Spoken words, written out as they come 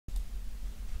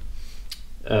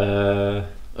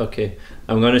Okay,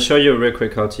 I'm going to show you real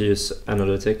quick how to use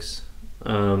analytics.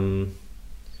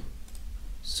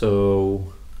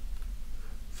 So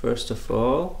first of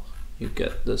all, you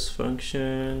get this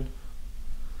function,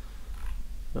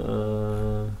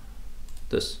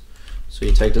 this. So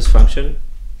you take this function.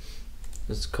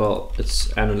 It's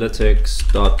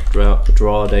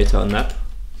analytics.drawDataOnMap.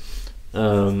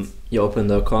 You open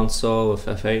the console with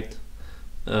F8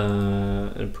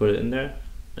 and put it in there,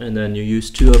 and then you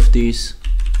use two of these.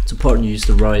 It's important you use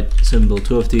the right symbol.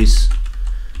 Two of these,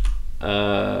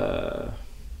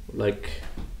 like,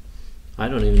 I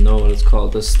don't even know what it's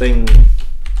called. This thing,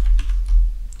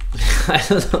 I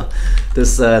don't know.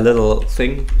 This little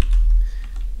thing,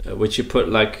 which you put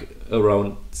like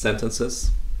around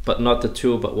sentences, but not the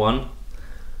two, but one.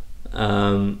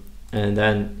 And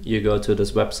then you go to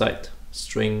this website,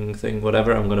 string thing,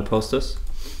 whatever. I'm gonna post this.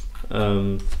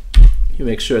 You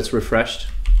make sure it's refreshed.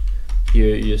 You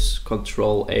use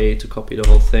Control A to copy the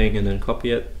whole thing and then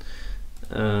copy it.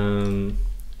 And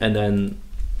then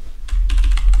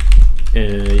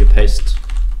you paste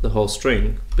the whole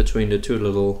string between the two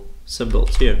little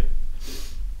symbols here.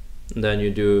 And then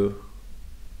you do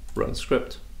run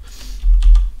script.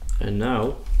 And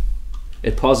now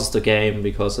it pauses the game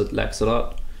because it lags a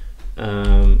lot.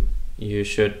 You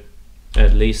should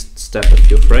at least step a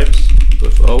few frames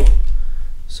with O,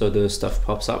 so the stuff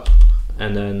pops up.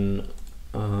 And then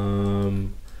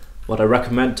what I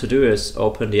recommend to do is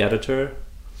open the editor.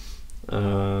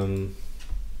 There's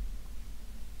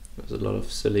a lot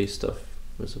of silly stuff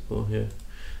visible here.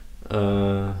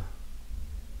 Let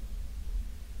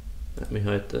me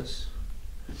hide this.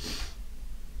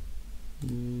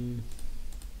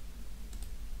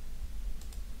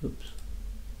 Oops.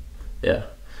 Yeah.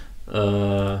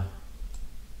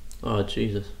 Oh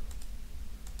Jesus.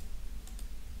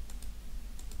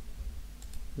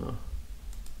 No.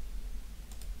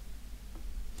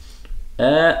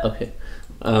 Okay.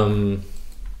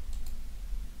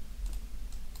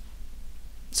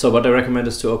 So what I recommend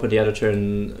is to open the editor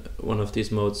in one of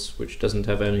these modes which doesn't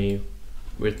have any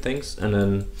weird things, and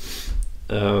then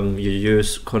you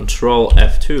use Control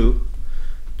F2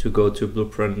 to go to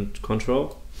blueprint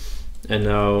control, and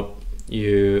now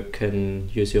you can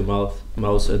use your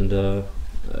mouse in the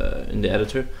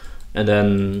editor, and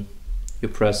then you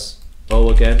press O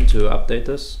again to update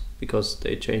this because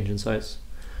they change in size.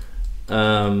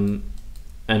 And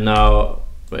now,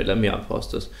 wait, let me unpause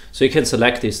this. So you can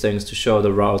select these things to show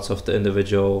the routes of the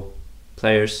individual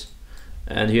players,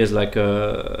 and here's like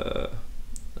a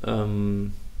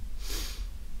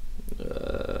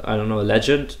I don't know, a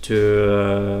legend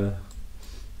to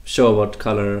show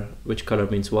which color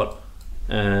means what.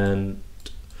 And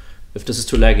if this is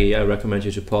too laggy, I recommend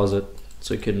you to pause it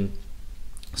so you can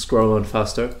scroll on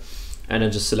faster, and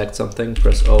then just select something,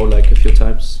 press O like a few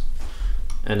times,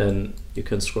 and then you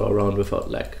can scroll around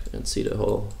without lag and see the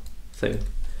whole thing.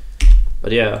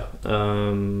 But yeah,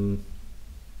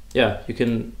 yeah, you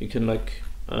can like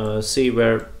see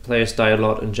where players die a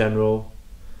lot in general,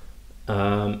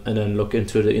 and then look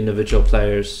into the individual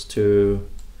players to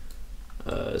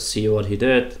see what he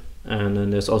did. And then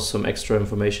there's also some extra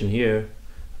information here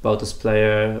about this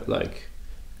player, like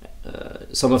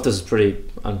some of this is pretty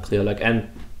unclear, like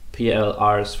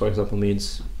NPLRs for example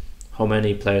means how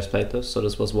many players played this, so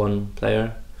this was one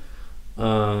player.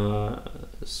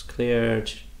 It's clear,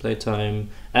 playtime.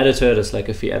 Edited is like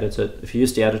if you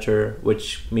use the editor,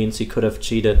 which means he could have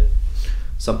cheated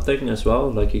something as well,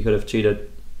 like he could have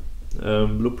cheated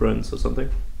blueprints or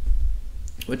something,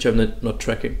 which I'm not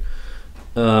tracking.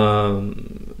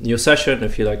 New session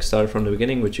if you like start from the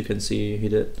beginning, which you can see he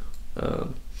did,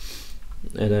 and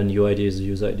then UID is the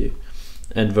user ID,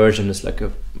 and version is like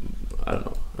a, I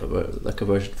don't know, like a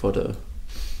version for the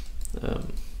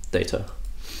data.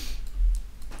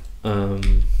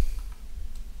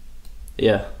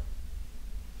 Yeah,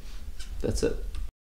 that's it.